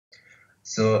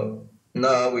So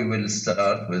now we will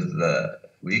start with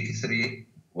week 3,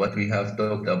 what we have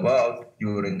talked about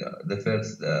during the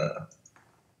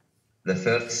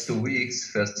first 2 weeks.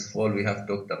 First of all, we have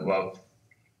talked about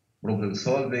problem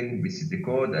solving, BCD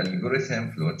code,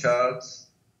 algorithm, flowcharts.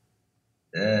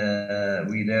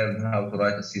 We learned how to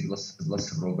write a C++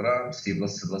 program, C++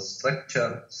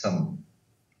 structure, some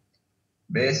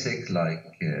basic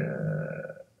like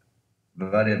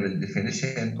variable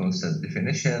definition, constant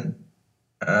definition,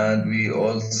 and we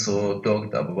also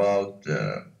talked about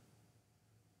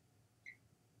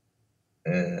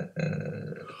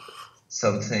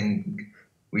something.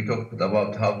 We talked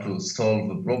about how to solve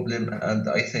a problem, and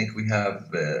I think we have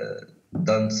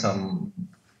done some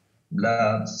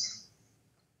labs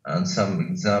and some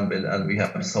example, and we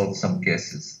have solved some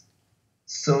cases.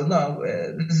 So now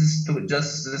this is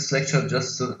this lecture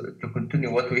just to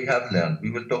continue what we have learned.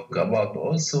 We will talk about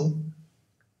also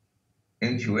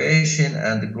intuition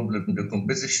and problem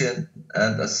decomposition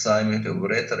and assignment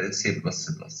operator in C++,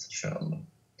 inshallah.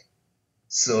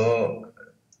 So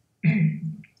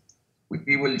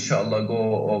we will inshallah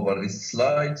go over these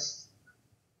slides.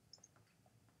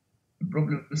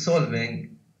 Problem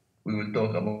solving, we will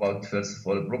talk about first of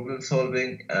all problem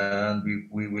solving, and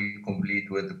we will complete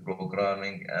with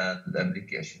programming and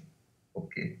application.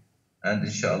 Okay, and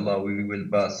inshallah we will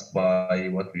pass by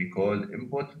what we call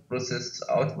input, process,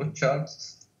 output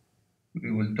charts.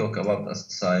 We will talk about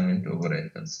assignment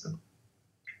operators.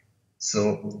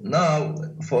 So now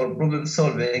for problem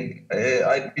solving,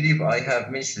 I believe I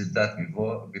have mentioned that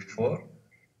before.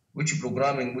 Which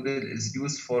programming model is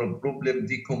used for problem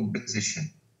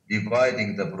decomposition,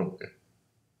 dividing the problem?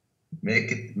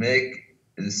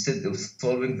 Instead of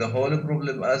solving the whole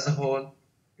problem as a whole,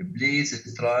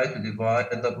 please try to divide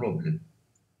the problem.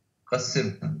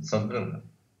 قسمها, صغرها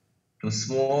to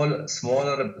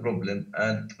smaller problem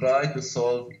and try to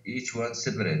solve each one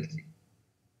separately.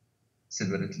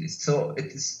 So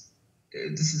this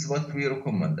is what we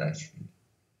recommend actually.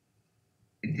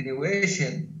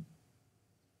 Intuition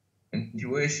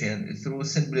through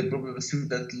simple problem,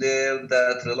 students learn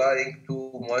that relying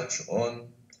too much on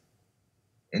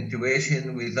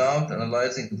intuition without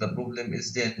analyzing the problem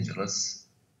is dangerous.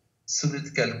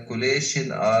 Solid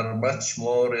calculation are much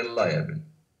more reliable.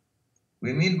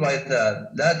 We mean by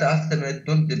that, لا تعتمد,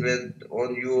 don't depend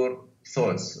on your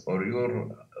thoughts or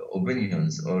your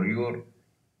opinions or your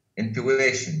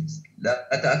intuitions. لا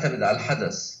تعتمد على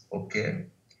الحدث. Okay,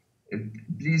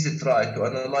 please try to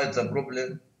analyze the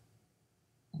problem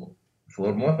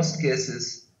for most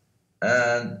cases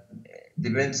and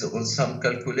depends on some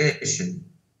calculation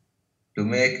to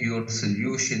make your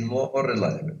solution more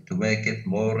reliable, to make it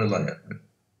more reliable.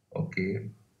 Okay,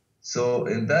 so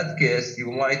in that case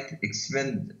you might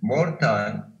expend more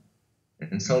time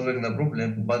in solving the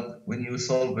problem, but when you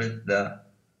solve it,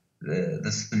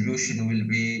 the solution will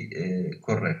be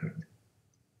correct.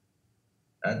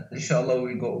 And inshallah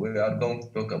we are going to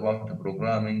talk about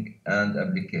programming and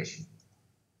application.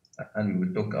 And we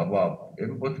will talk about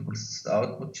input, process,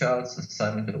 output charts,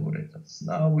 assignment operators.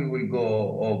 Now we will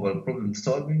go over problem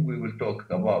solving. We will talk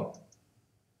about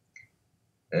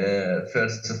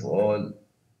first of all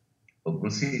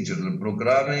procedural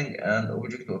programming and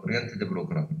object-oriented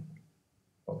programming.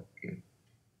 Okay.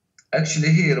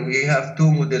 Actually, here we have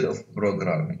two models of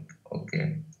programming.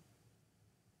 Okay.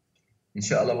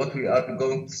 Inshallah, what we are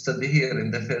going to study here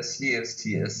in the first year,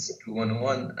 CS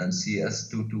 211 and CS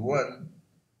 221.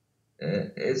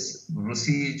 Is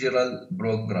procedural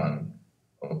programming.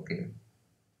 Okay.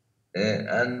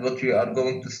 And what we are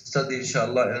going to study,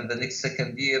 inshallah, in the next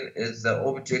second year is the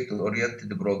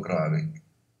object-oriented programming.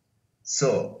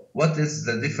 So, what is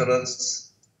the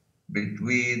difference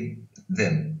between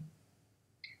them?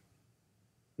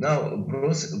 Now,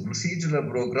 procedural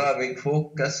programming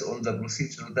focus on the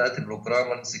procedure that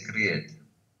programmers create.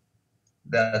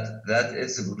 That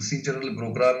is procedural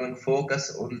programming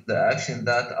focus on the action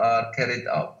that are carried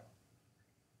out.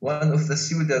 One of the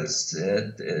students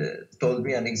told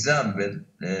me an example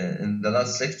in the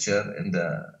last lecture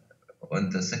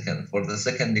for the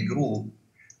second group,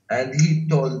 and he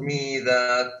told me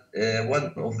that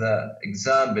one of the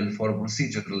example for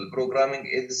procedural programming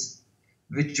is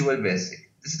Visual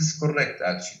Basic. This is correct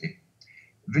actually.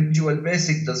 Visual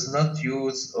Basic does not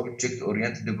use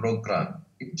object-oriented programming.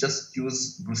 It just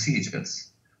uses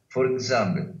procedures. For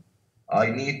example,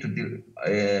 I need to do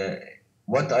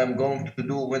what I am going to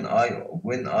do when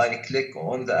I click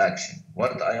on the action.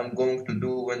 What I am going to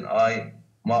do when I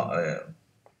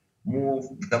move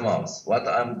the mouse. What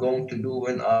I'm going to do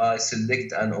when I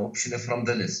select an option from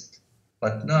the list.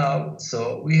 But now,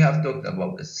 so we have talked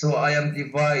about this. So I am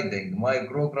dividing my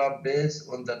program based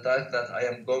on the task that I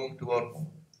am going to work on,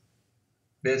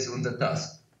 based on the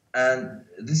task. And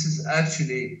this is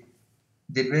actually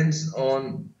depends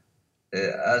on,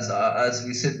 as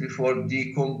we said before,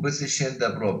 decomposition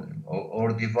the problem,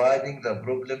 or dividing the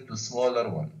problem to smaller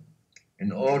one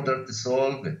in order to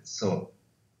solve it. So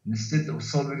instead of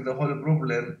solving the whole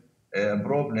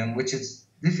problem, which is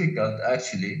difficult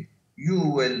actually, you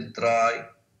will try,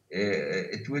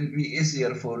 it will be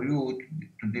easier for you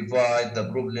to divide the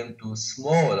problem to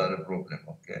smaller problem,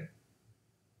 okay?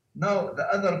 Now, the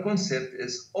other concept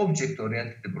is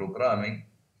object-oriented programming.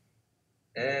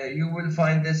 You will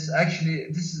find this, actually,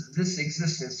 this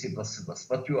exists in C++,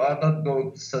 but you are not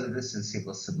going to study this in C++.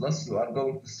 You are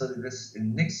going to study this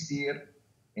in next year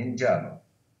in Java.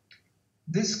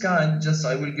 This kind, just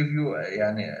I will give you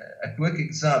a quick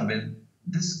example.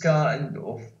 This kind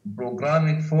of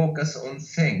programming focus on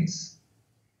things,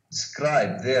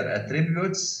 describe their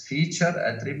attributes, feature,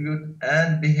 attribute,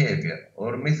 and behavior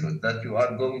or method that you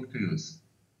are going to use.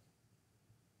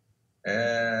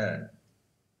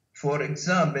 For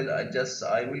example,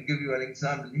 I will give you an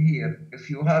example here. If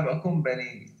you have a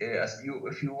company,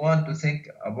 if you want to think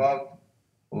about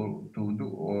or to do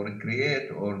or create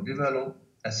or develop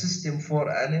a system for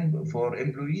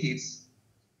employees,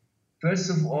 first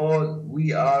of all,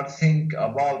 we are think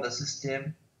about the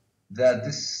system that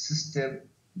this system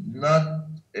not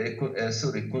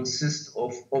consists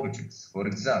of objects. For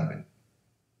example,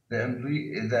 the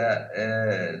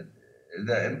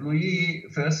employee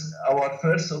first. Our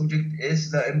first object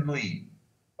is the employee.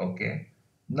 Okay.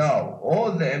 Now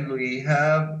all the employee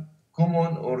have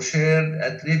common or shared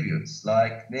attributes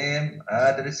like name,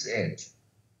 address, age.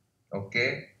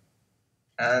 Okay,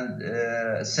 and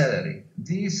salary.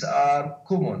 These are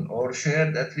common or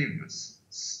shared attributes,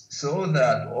 so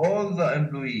that all the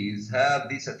employees have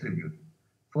these attributes.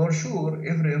 For sure,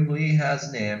 every employee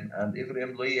has name, and every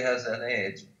employee has an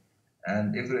age,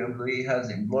 and every employee has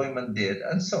employment date,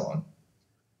 and so on.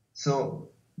 So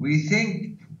we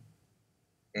think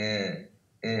the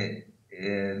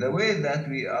way that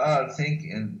we are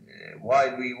thinking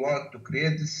while we want to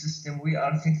create this system, we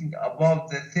are thinking about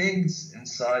the things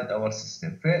inside our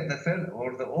system,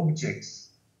 or the objects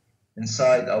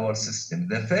inside our system.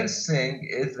 The first thing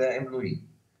is the employee.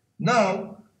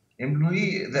 Now, the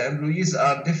employees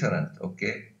are different,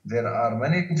 okay? There are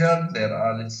managers, there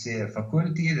are, let's say,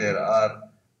 faculty, there are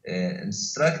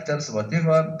instructors,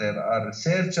 whatever, there are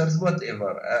researchers,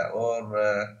 whatever,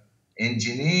 or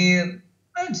engineer,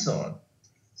 and so on.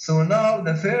 So now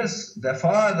the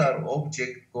father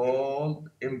object called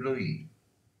employee,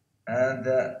 and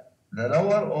the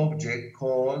lower object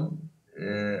called,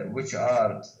 which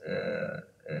are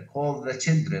called the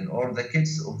children or the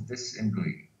kids of this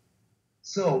employee.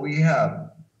 So we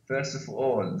have, first of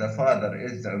all, the father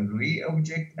is the employee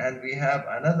object, and we have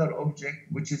another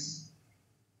object which is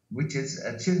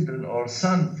a children or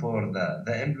son for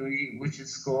the employee, which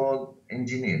is called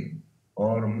engineer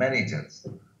or managers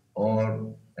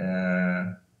or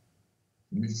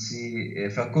let's see,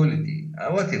 faculty,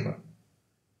 whatever.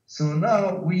 So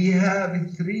now we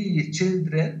have 3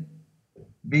 children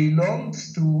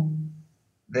belongs to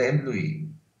the employee.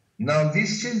 Now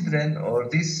these children or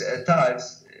these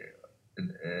types,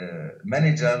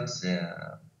 managers,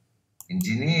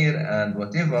 engineer, and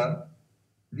whatever,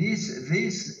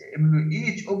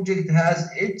 each object has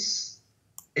its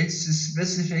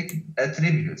specific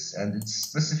attributes and its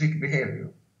specific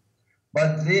behavior,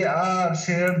 but they are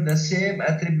shared the same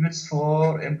attributes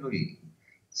for employee.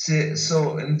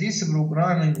 So in this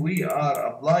programming, we are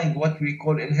applying what we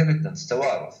call inheritance,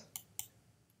 tawaruf.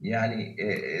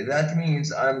 That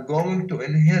means I'm going to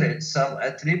inherit some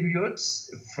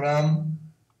attributes from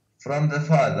the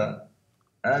father,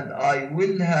 and I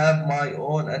will have my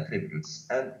own attributes.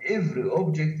 And every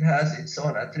object has its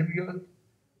own attribute.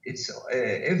 It's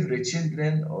every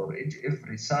children or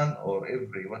every son or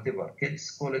every whatever,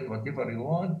 kids, call it whatever you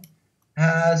want,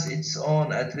 has its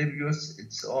own attributes,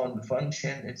 its own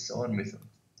function, its own method.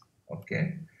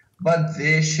 Okay, but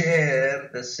they share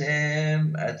the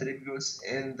same attributes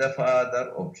in the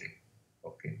father object.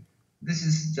 Okay, this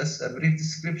is just a brief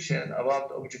description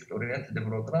about object-oriented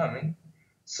programming.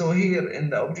 So here in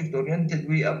the object-oriented,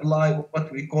 we apply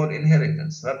what we call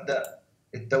inheritance, مبدأ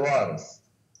التوارث.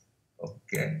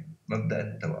 Okay, مبدأ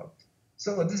التوارث.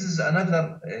 So this is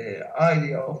another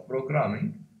idea of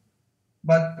programming.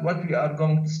 But what we are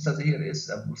going to study here is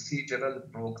a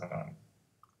procedural programming.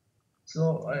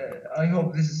 So I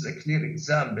hope this is a clear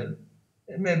example.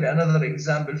 Maybe another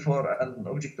example for an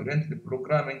object-oriented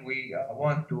programming, we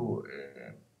want to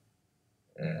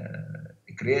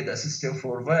create a system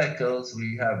for vehicles.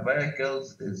 We have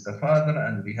vehicles is the father,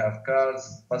 and we have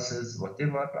cars, buses,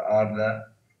 whatever are the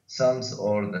sons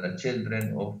or the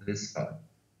children of this father.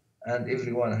 And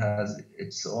everyone has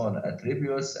its own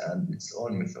attributes and its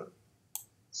own method.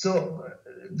 So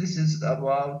this is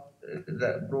about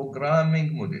the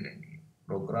programming modeling,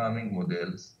 programming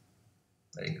models,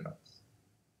 diagrams.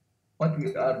 What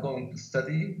we are going to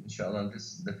study, inshallah, this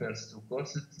is the first two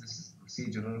courses. This is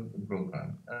procedural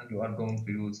programming, and you are going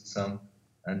to use some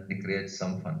and create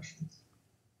some functions.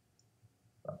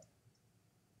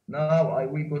 Now I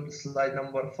will go to slide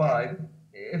number 5.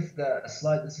 If the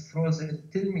slide is frozen,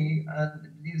 tell me, and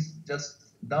please just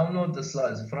download the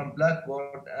slides from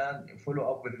Blackboard and follow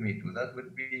up with me too. That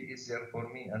would be easier for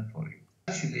me and for you.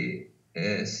 Actually,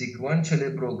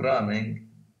 sequentially programming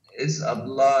is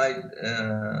applied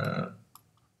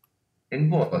in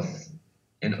both,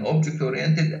 in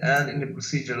object-oriented and in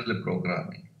procedural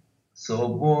programming. So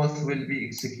both will be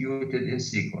executed in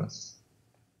sequence.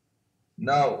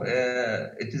 Now,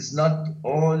 it is not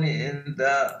only in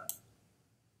the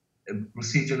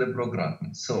procedural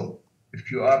programming. So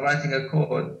if you are writing a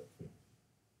code,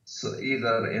 so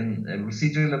either in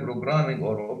procedural programming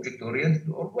or object-oriented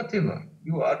or whatever,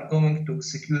 you are going to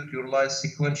execute your line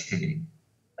sequentially.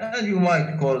 And you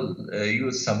might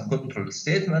use some control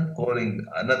statement, calling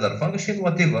another function,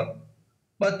 whatever,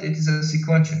 but it is a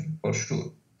sequential for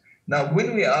sure. Now,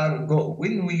 when we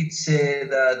say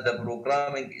that the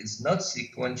programming is not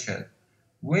sequential,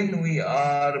 when we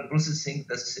are processing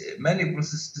many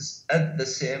processes at the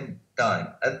same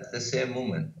time, at the same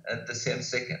moment, at the same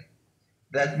second,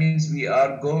 that means we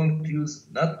are going to use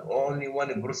not only one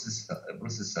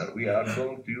processor, we are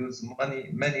going to use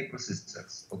many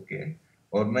processors, okay,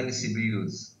 or many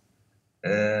CPUs.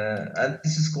 And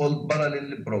this is called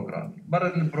parallel programming.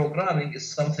 Parallel programming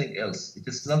is something else. It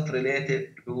is not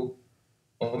related to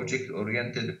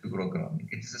object-oriented programming.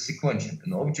 It is a sequential.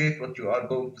 An object, what you are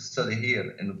going to study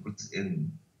here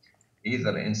in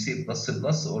either in C++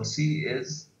 or C,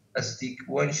 is a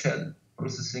sequential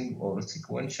processing or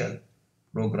sequential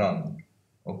programming.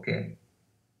 Okay.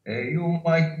 You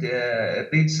might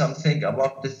read something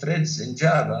about the threads in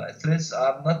Java. Threads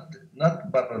are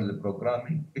not parallel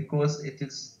programming because it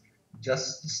is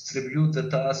just distribute the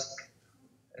task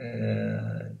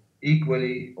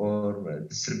equally, or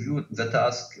distribute the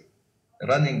task,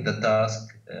 running the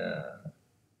task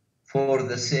for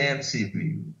the same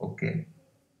CPU. Okay.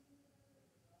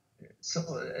 So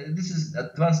this is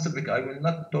advanced topic. I will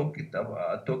not talk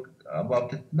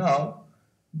about it now.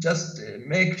 Just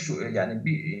make sure, the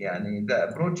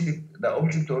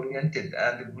object-oriented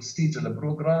and the procedural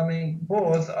programming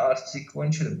both are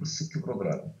sequential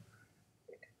programming.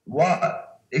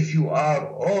 If you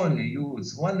are only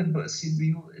use one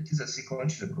CPU, it is a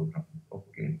sequential program,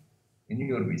 okay, in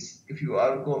your PC. If you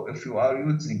are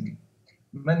using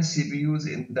many CPUs,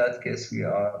 in that case we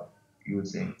are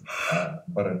using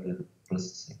parallel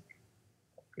processing,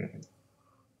 okay.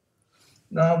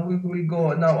 Now we will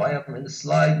go. Now I am in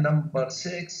slide number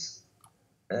 6.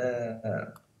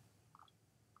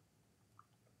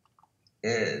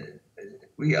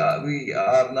 We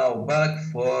are now back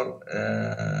for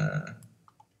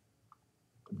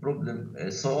problem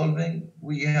solving.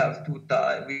 We have two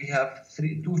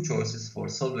choices for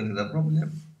solving the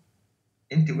problem: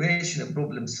 intuition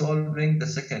problem solving, the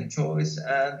second choice,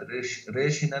 and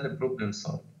rational problem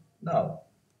solving. Now,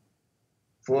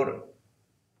 for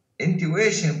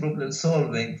intuition problem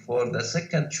solving, for the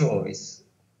second choice,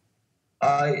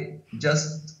 I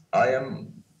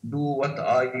do what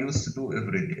I used to do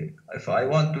every day. If I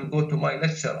want to go to my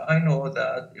lecture, I know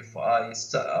that if I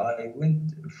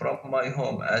went from my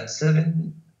home at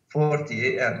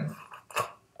 7:40 a.m.,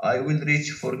 I will reach,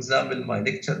 for example, my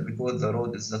lecture because the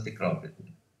road is not crowded.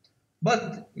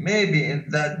 But maybe in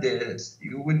that day,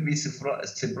 you will be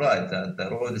surprised that the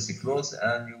road is closed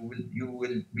and you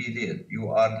will be late. You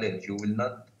are late.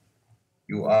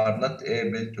 You are not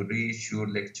able to reach your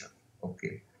lecture.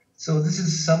 Okay. So this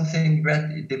is something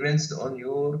that it depends on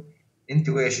your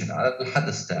intuition. على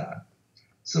الحدث تاعك.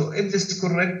 So if this is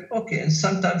correct, okay, and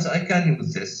sometimes I can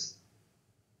use this.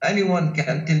 Anyone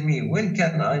can tell me when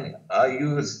can I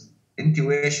use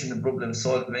intuition problem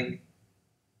solving?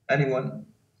 Anyone?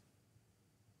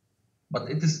 But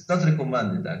it is not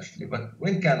recommended actually. But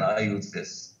when can I use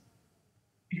this?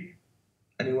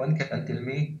 Anyone can tell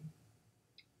me?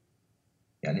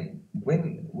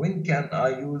 When can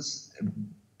I use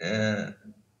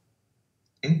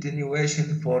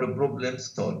intuition for problem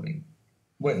solving?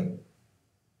 When?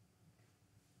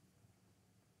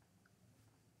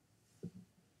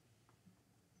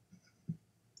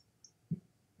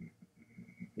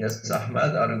 Yes,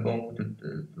 Ahmad, are you going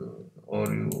to or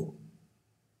you?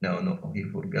 No, he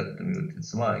forgot to mute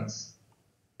his mics.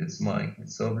 His mic.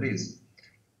 So please,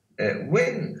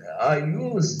 when I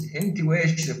use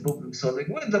intuition problem solving,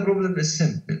 when the problem is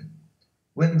simple,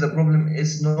 when the problem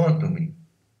is known to me,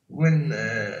 when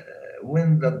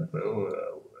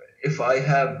if I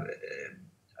have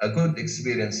a good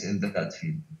experience in that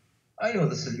field, I know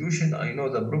the solution, I know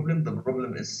the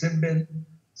problem is simple,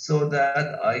 so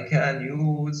that I can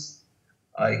use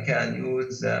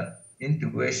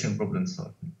intuition problem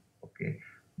solving. Okay,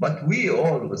 but we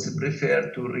always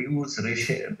prefer to use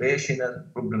rational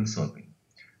problem solving.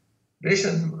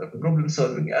 Rational problem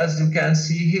solving, as you can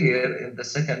see here in the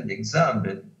second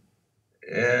example,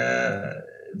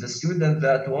 the student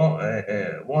that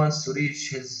wants to reach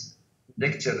his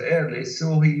lecture early,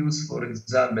 so he used, for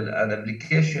example, an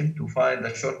application to find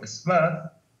the shortest path,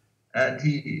 and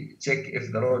he check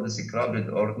if the road is crowded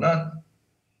or not,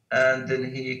 and then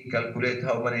he calculate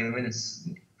how many minutes,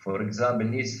 for example,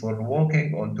 needs for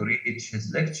walking or to reach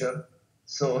his lecture,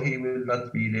 so he will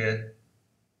not be late.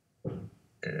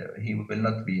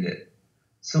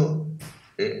 So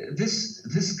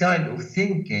this kind of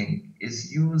thinking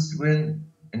is used when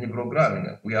in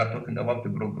programming. We are talking about the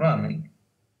programming.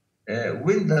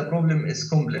 When the problem is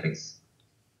complex,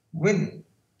 when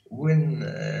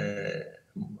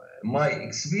my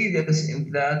experience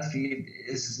in that field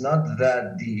is not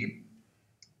that deep,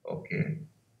 okay,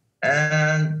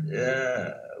 and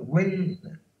when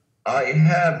I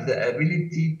have the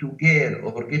ability to gain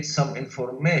or get some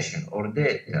information or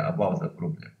data about the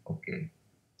problem, okay.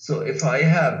 So if I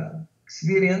have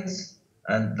experience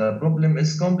and the problem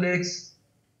is complex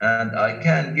and I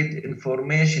can get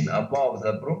information about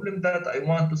the problem that I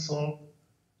want to solve,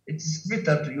 it's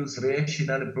better to use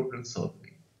rational problem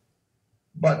solving.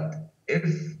 But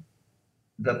if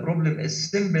the problem is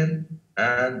simple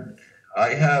and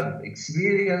I have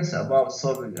experience about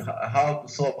solving how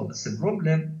to solve this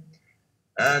problem,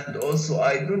 and also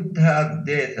I don't have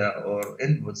data or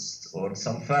inputs or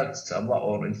some facts about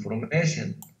or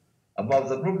information about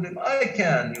the problem, I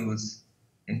can use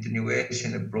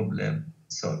intuition problem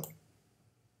solving.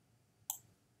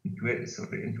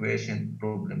 Intuition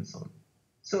problem solving.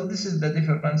 So this is the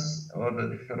difference or the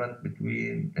difference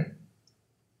between them.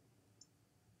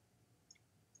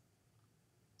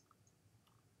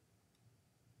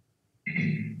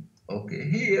 Okay,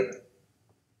 here,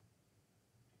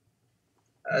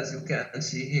 as you can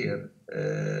see here,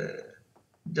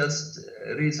 just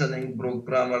reasoning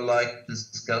programmer like to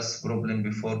discuss problem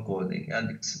before coding and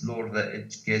explore the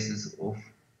edge cases of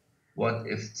what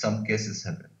if some cases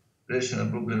happen. Rational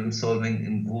problem solving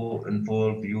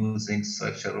involve using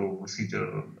structure or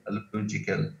procedural,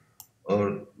 logical,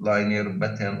 or linear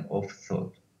pattern of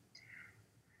thought.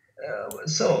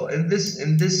 So in this,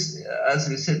 as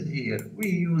we said here, we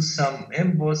use some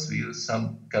inputs, we use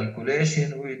some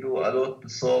calculation, we do a lot to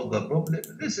solve the problem.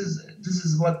 This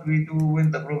is what we do when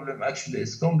the problem actually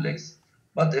is complex.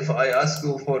 But if I ask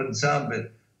you, for example,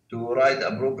 to write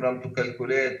a program to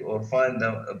calculate or find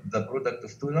the product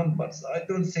of two numbers, I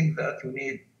don't think that you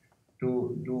need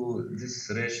to do this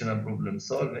rational problem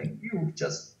solving. You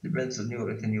just depends on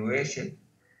your intuition,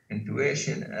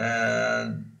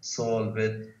 and solve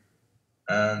it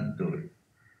and do it.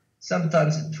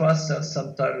 Sometimes it's faster,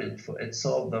 sometimes it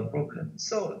solves the problem.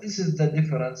 So this is the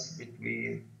difference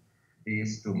between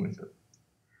these two methods.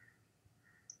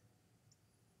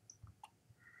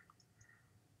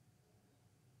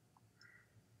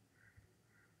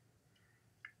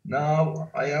 Now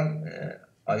I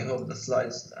hope the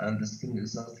slides and the screen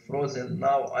is not frozen.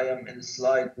 Now I am in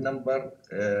slide number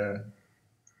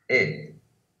 8.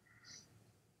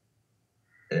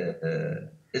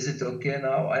 Is it okay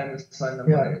now? I am in slide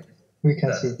number 8. We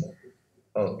can see that.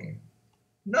 Okay.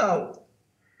 Now,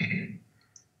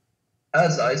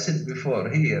 as I said before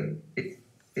here,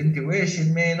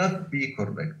 intuition may not be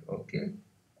correct, okay?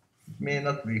 May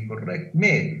not be correct,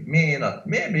 maybe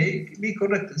be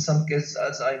correct in some cases,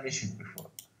 as I mentioned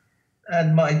before,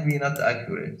 and might be not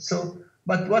accurate. So,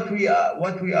 but what we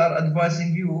are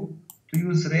advising you to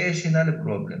use rational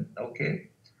problem, okay?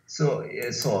 So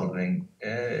solving.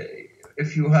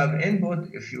 If you have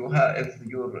input, if your,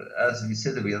 as we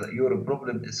said, your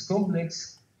problem is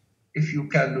complex, if you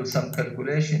can do some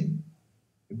calculation,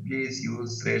 please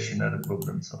use rational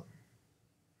problem solving.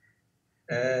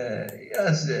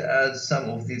 Yes, as some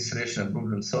of these rational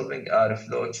problem solving are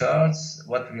flow charts.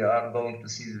 What we are going to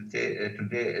see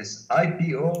today is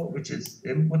IPO, which is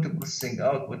input processing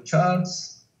output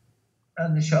charts,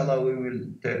 and inshallah we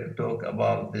will talk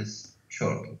about this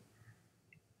shortly.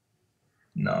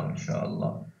 Now,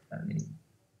 inshallah.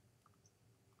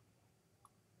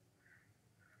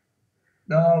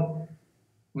 Now,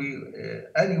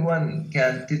 anyone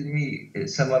can tell me,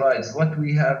 summarize what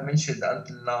we have mentioned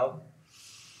until now?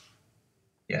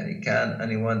 Can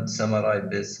anyone summarize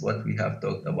this, what we have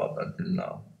talked about until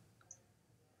now?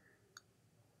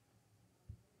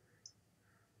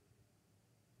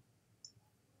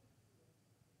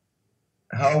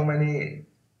 How many?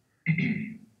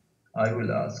 I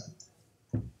will ask.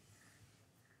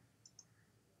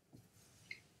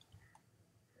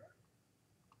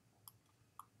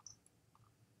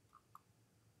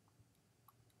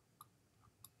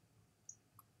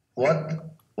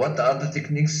 What are the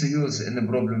techniques to use in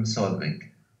problem solving?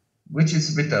 Which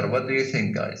is better? What do you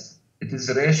think, guys? It is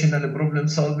rational problem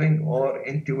solving or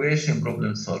intuition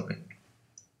problem solving?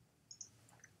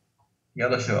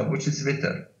 يلا شباب, which is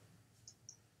better?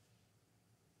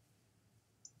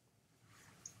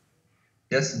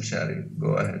 Yes, Mshari,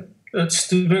 go ahead. It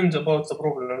depends about the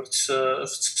problem. If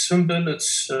it's simple,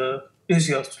 it's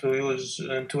easier to use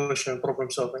intuition problem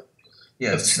solving.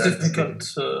 Yes, if it's difficult,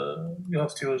 you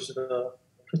have to use the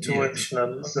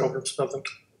situational problem solving.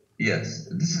 Yes,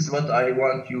 this is what I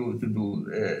want you to do.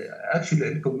 Actually,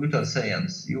 in computer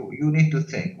science, you need to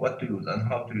think what to use and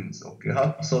how to use. Okay,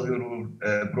 how to solve your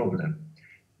problem.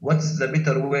 What is the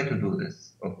better way to do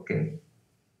this? Okay.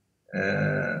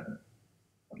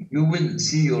 You will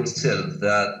see yourself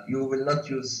that you will not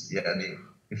use,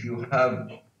 if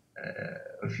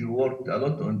you worked a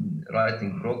lot on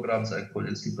writing programs, I call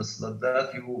it C++,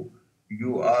 that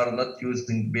you are not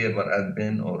using paper and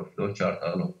pen or flowchart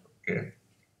a lot, okay?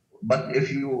 But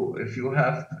if you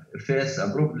have faced a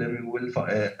problem, you will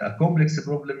a complex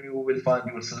problem, you will find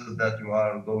yourself that you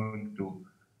are going to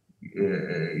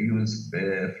use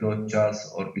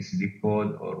flowcharts or PCD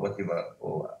code or whatever,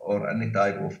 or any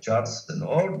type of charts in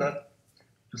order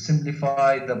to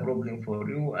simplify the problem for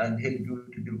you and help you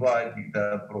to divide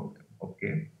the problem.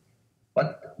 Okay,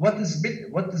 but what is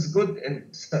good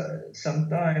in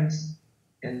sometimes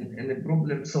in a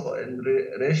problem, so in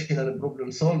rational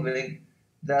problem solving,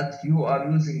 that you are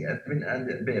using a pen and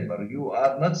a paper. You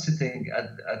are not sitting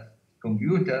at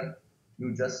computer.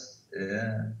 You just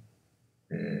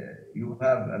you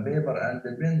have a paper and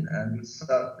a pen, and you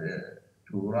start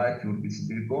to write your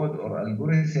PCB code or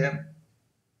algorithm,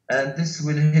 and this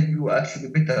will help you actually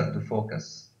better to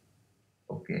focus.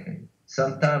 Okay.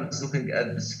 Sometimes looking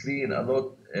at the screen a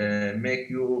lot make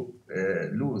you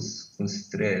lose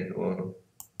concentrate, or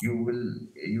you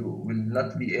will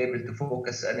not be able to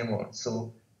focus anymore.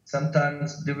 So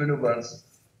sometimes developers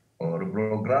or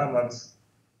programmers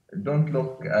don't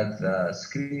look at the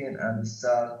screen and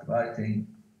start writing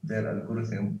their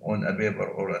algorithm on a paper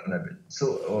or an pen,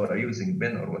 or using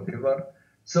pen or whatever.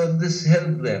 So this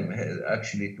helps them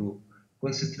actually to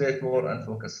concentrate more and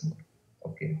focus more.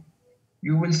 Okay.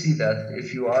 You will see that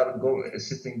if you are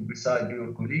sitting beside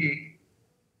your colleague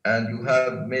and you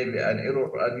have maybe an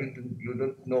error and you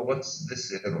don't know what's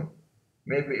this error.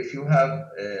 Maybe if you have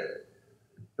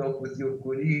talked with your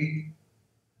colleague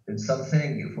in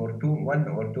something for 1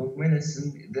 or 2 minutes,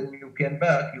 then you came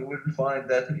back, you will find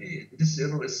that this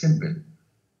error is simple.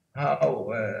 How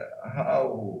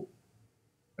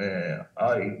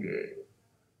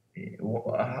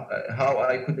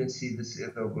I couldn't see this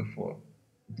error before.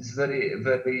 It is very,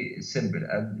 very simple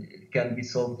and it can be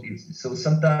solved easily. So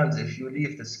sometimes if you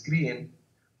leave the screen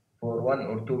for 1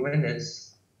 or 2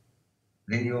 minutes,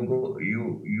 then you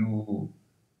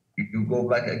go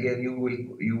back again.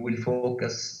 You will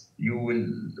focus. Your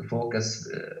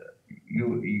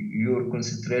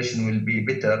concentration will be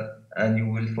better, and you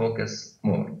will focus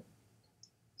more.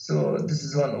 So this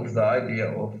is one of the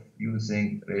idea of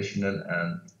using rational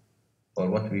or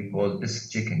what we call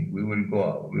disk checking. We will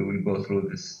go through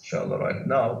this inshallah right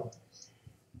now.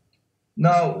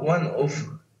 Now, one of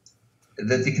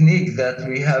the technique that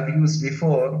we have used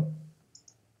before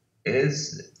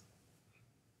is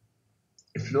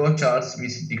flowcharts,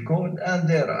 PCD code, and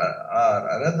there are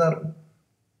another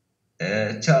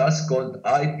charts called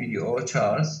IPO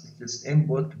charts. It is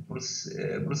input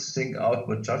processing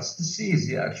output charts. It's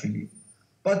easy actually.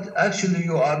 But actually,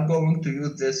 you are going to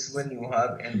use this when you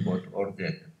have input or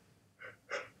data.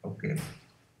 Okay.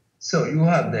 So you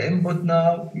have the input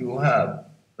now. You have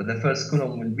the first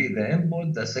column will be the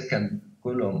input. The second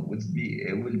column will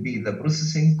be the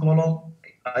processing column.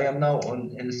 I am now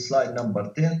in slide number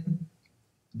 10.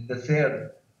 The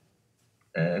third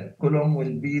column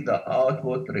will be the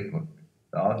output record.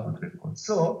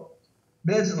 So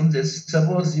based on this,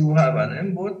 suppose you have an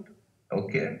input,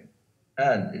 okay,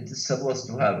 and it is supposed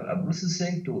to have a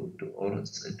processing to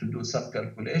do some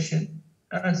calculation,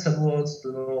 and supposed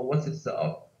to know what is the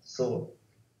output. So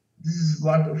This is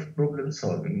part of problem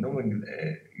solving. Knowing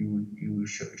you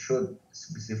should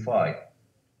specify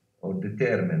or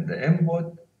determine the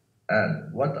input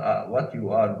and what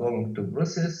you are going to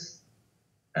process,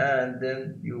 and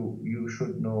then you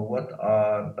should know what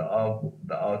are the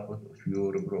output of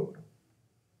your program.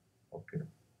 Okay.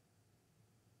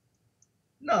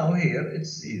 Now here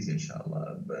it's easy,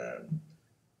 inshallah.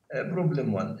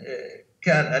 Problem 1.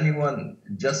 Can anyone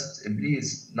just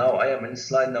please, now I am in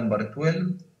slide number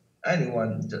 12.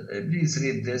 Anyone please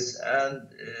read this, and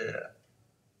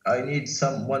I need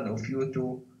one of you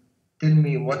to tell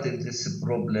me what is this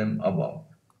problem about.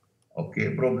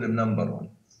 Okay, problem number 1.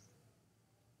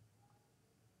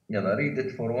 Yalla, read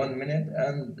it for 1 minute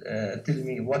and tell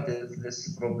me what is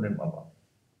this problem about.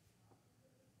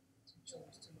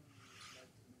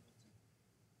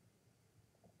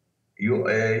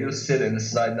 You still in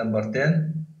slide number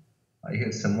 10? I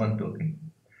hear someone talking.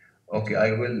 Okay,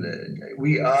 I will.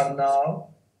 We are now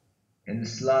in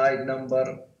slide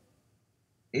number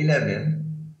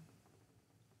 11.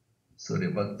 Sorry,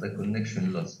 but the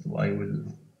connection lost. I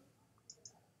will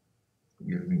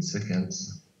give me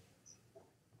seconds.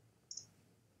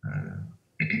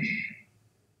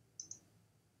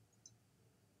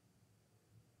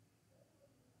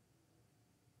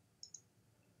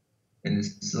 In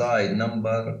slide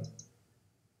number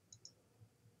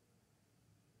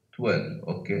 12,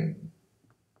 okay.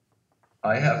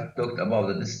 I have talked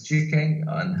about this checking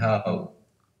and how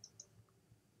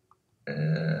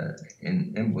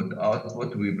in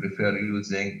input-output we prefer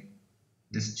using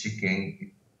this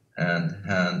checking and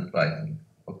handwriting,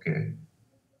 okay.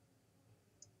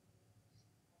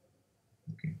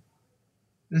 Okay.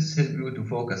 This helps you to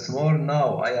focus more.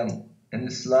 Now I am in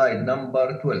slide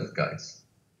number 12, guys.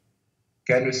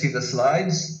 Can you see the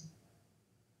slides?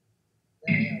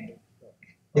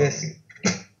 Yes.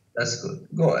 Okay. That's good.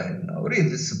 Go ahead now.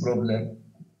 Read this problem.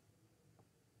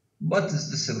 What is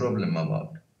this problem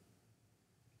about?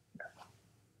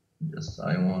 Just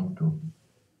I want to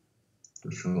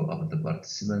show up the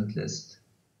participant list.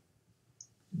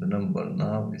 The number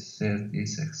now is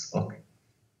 36. Okay.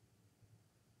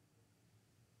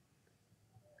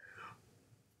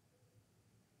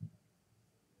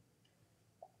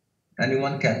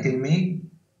 Anyone can tell me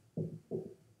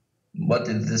what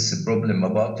is this problem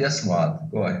about? Yes, Muad,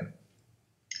 go ahead.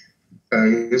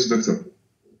 Yes, doctor.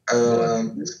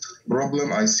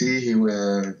 Problem I see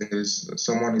here, there is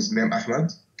someone, his name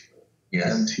Ahmed.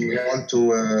 Yes. And he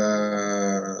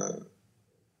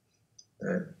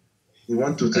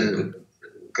want to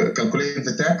calculate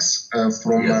the tax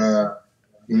from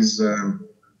his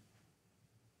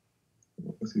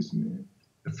what's his name?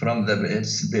 From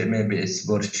maybe it's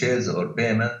purchase or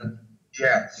payment.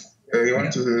 Yeah. You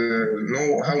want to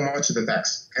know how much the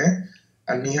tax, okay?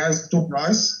 And he has two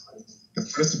prices. The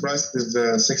first price is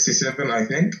 67, I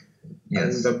think.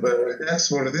 Yes. And the tax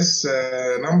for this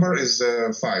number is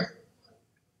 5.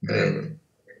 Great.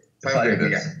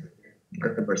 5%. Yeah.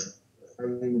 5%.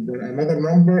 And another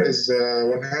number is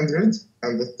 100,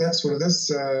 and the tax for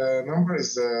this number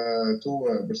is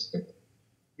 2%.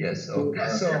 Yes. Okay.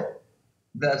 So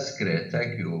that's great.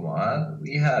 Thank you, Muad.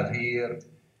 We have here.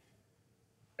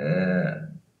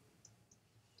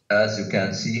 As you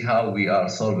can see how we are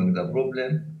solving the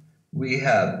problem. We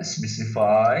have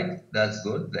specified, that's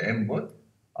good, the input.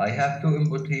 I have to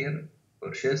input here,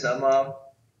 purchase amount,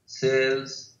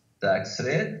 sales, tax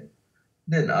rate.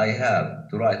 Then I have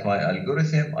to write my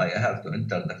algorithm. I have to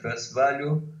enter the first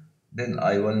value. Then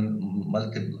I will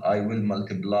multiply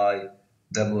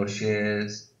the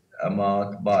purchase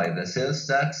amount by the sales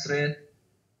tax rate.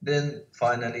 Then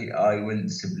finally, I will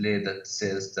display the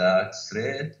sales tax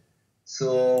rate.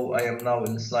 So I am now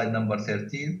in slide number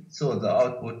 13. So the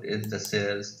output is the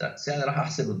sales tax. يعني راح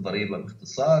أحسب الضريبة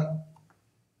باختصار.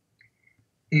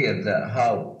 Here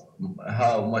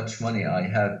how much money I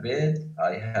have paid.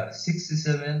 I have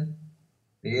 67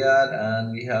 riyal,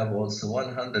 and we have also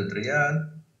 100 riyal.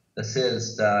 The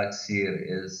sales tax here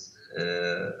is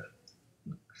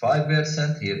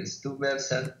 5%. Here is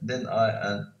 2%. Then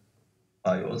I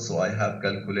have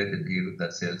calculated here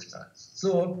the sales tax.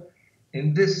 So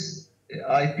in this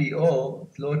IPO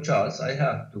flowcharts, I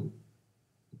have to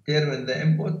determine the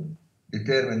input,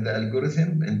 determine the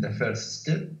algorithm in the first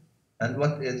step, and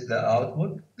what is the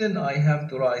output. Then I have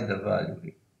to write the value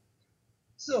here.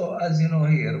 So as you know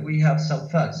here, we have some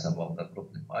facts about the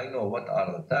problem. I know what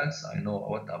are the tax. I know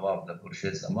what about the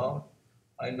purchase amount.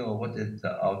 I know what is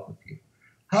the output here.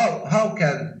 How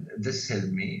can this help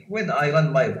me? When I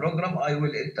run my program, I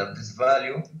will enter this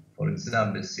value, for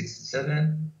example,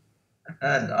 67,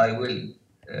 and I will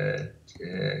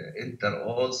enter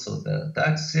also the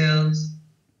tax sales.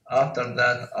 After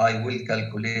that, I will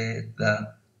calculate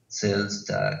the sales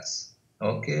tax.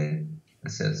 Okay, the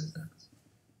sales tax.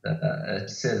 The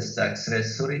sales tax rate,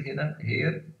 sorry,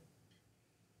 here,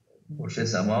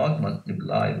 purchase amount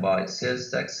multiplied by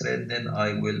sales tax rate, then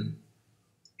I will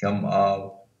come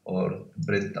out or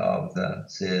print out the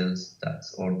sales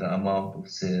tax or the amount of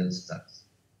sales tax.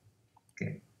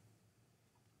 Okay.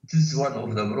 This is one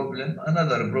of the problem.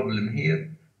 Another problem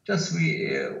here, just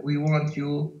we want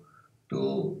you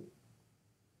to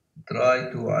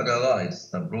try to analyze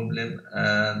the problem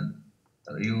and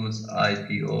use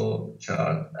IPO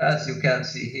chart. As you can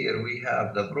see here, we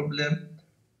have the problem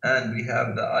and we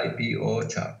have the IPO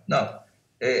chart. Now,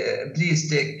 please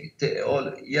take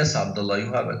all. Yes, Abdullah,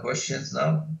 you have a questions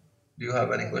now? Do you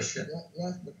have any question?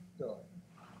 Yes, Doctor.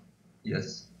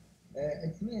 Yes.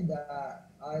 It means the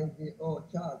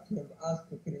IPO chart help us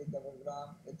to create the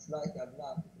program. It's like a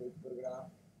plan to create program.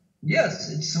 Yes,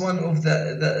 it's one of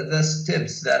the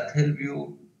steps that help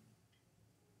you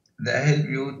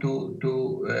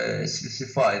to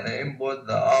specify the input,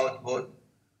 the output,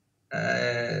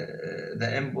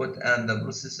 the input and the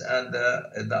process and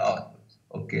the output.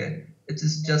 Okay, it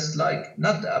is just like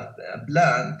not a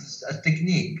plan, it's a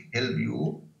technique help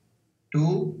you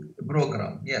to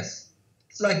program. Yes,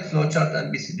 it's like flowchart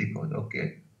and BCD code.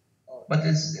 Okay, but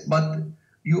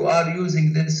you are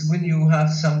using this when you have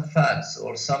some facts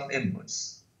or some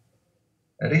inputs,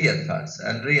 real facts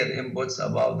and real inputs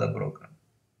about the program.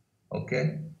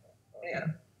 Okay, yeah.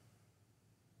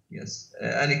 Yes.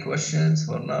 Any questions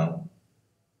for now?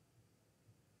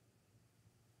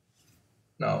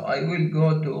 Now I will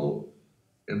go to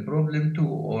problem 2,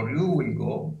 or you will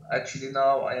go. Actually,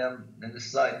 now I am in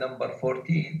slide number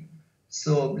 14.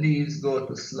 So please go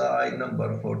to slide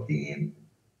number 14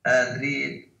 and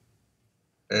read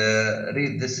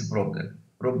this problem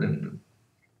 2.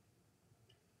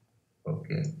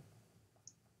 Okay.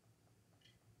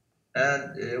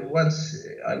 And once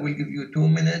I will give you 2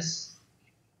 minutes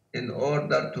in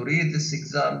order to read this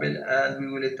example, and we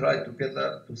will try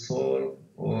together to solve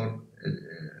or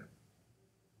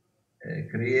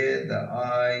create the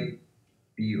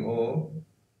IPO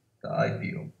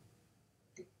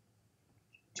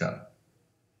chart.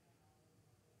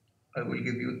 I will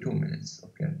give you 2 minutes,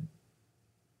 okay?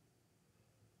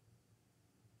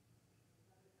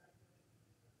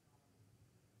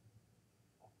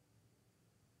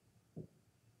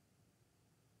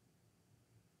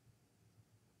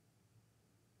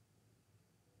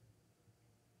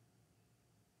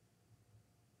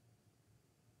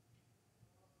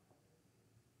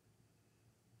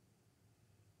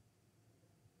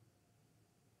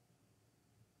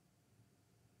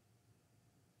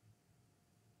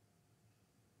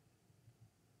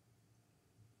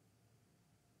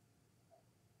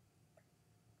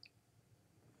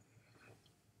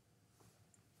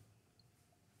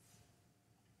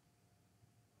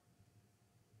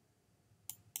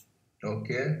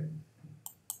 Okay.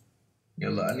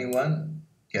 Yalla, anyone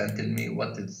can tell me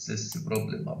what is this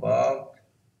problem about?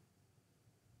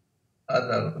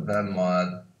 Other than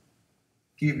what?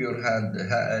 Keep your hand,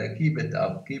 keep it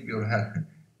up, keep your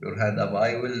hand up.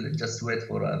 I will just wait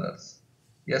for others.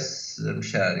 Yes,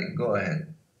 Mshari, go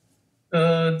ahead.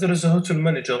 There is a hotel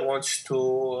manager wants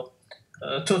to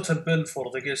total bill for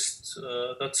the guests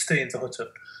that stay in the hotel.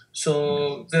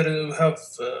 So there you have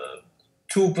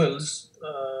 2 bills,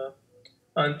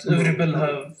 and every bill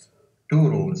have 2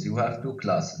 rooms. You have 2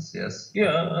 classes. Yes.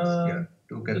 Yeah.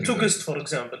 2 2 guests, for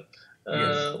example.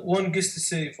 Yes. One guest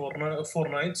stay for 4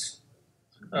 nights,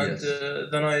 and Yes.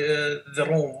 the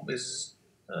room is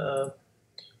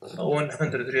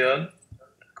 100 riyal.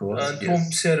 Course, And yes.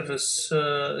 room service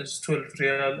is 12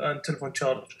 riyal, and telephone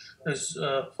charge is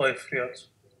 5 riyals.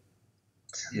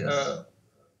 Yes.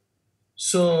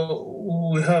 So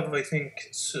we have, I think,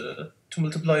 it's, to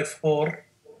multiply 4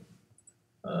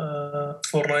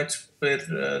 nights per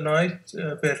night,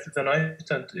 per the night,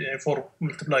 and 4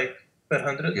 multiply per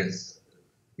 100. Yes.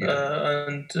 Yeah.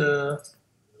 And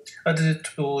added it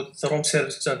to the room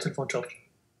service and telephone charge.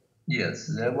 Yes,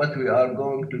 what we are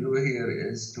going to do here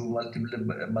is to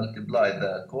multiply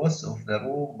the cost of the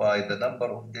room by the number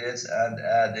of days and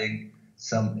adding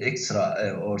some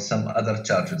extra or some other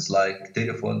charges like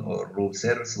telephone or room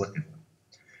service, whatever.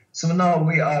 So now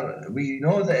we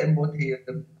know the input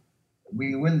here.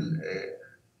 We will,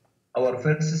 our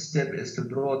first step is to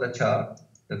draw the chart,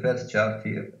 the first chart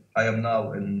here. I am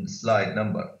now in slide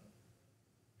number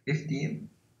 15.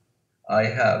 I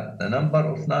have the number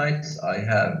of nights, I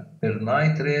have per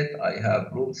night rate, I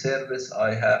have room service,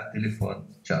 I have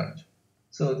telephone charge.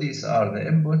 So these are the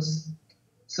inputs.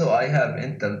 So I have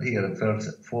entered here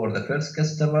first for the first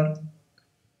customer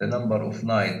the number of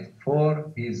night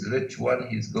 4. He's rich one.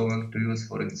 He's going to use,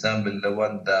 for example, the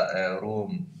one that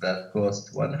room that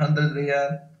cost 100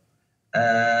 riyal,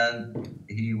 and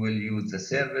he will use the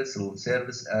service, room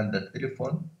service, and the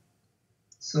telephone.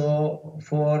 So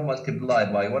 4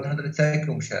 multiplied by 100. Thank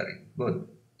you, Mshari. Good.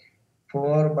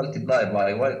 4 multiplied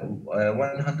by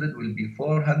 100 will be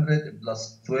 400,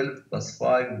 plus 12 plus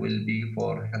 5 will be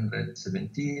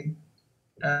 417.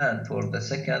 And for the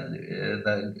second,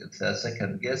 the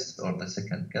second guest or the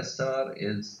second customer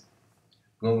is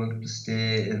going to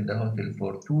stay in the hotel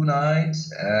for 2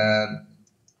 nights, and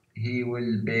he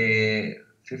will pay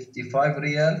 55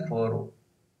 riyal for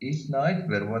each night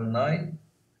per 1 night,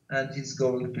 and he's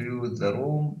going to use the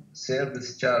room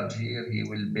service charge here. He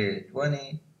will pay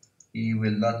 20. He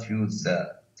will not use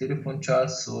the telephone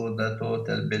charge, so the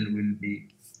total bill will be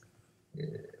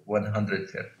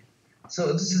 130.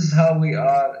 So this is how we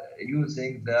are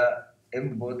using the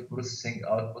input processing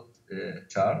output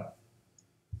chart.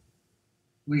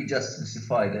 We just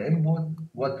specify the input,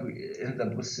 what we in the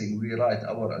processing we write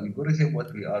our algorithm,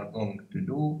 what we are going to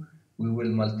do. We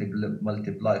will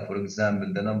multiply, for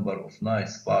example, the number of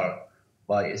nights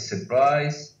by its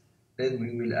price. Then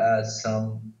we will add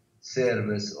some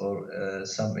service or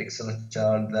some extra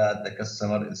charge that the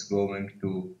customer is going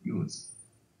to use.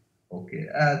 Okay,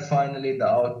 and finally the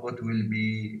output will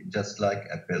be just like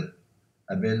a bill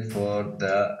for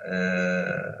the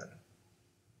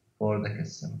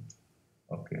customer.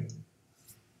 Okay.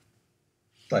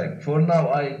 Right. For now,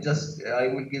 I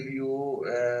will give you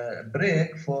a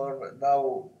break. For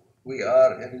now, we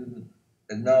are in.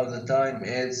 Now the time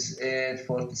is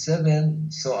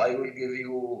 8:47, so I will give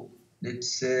you,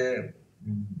 let's say,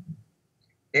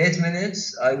 8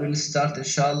 minutes. I will start,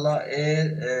 inshallah,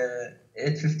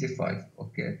 8:55.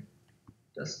 Okay,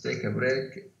 just take a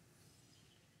break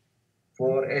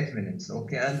for 8 minutes.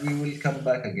 Okay, and we will come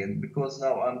back again, because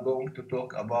now I'm going to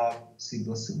talk about C++,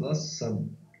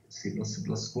 some C++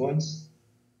 codes.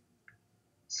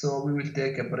 So we will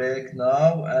take a break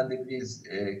now, and please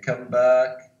come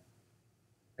back.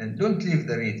 And don't leave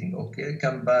the meeting, okay?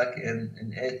 Come back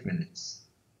in 8 minutes.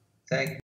 Thank you.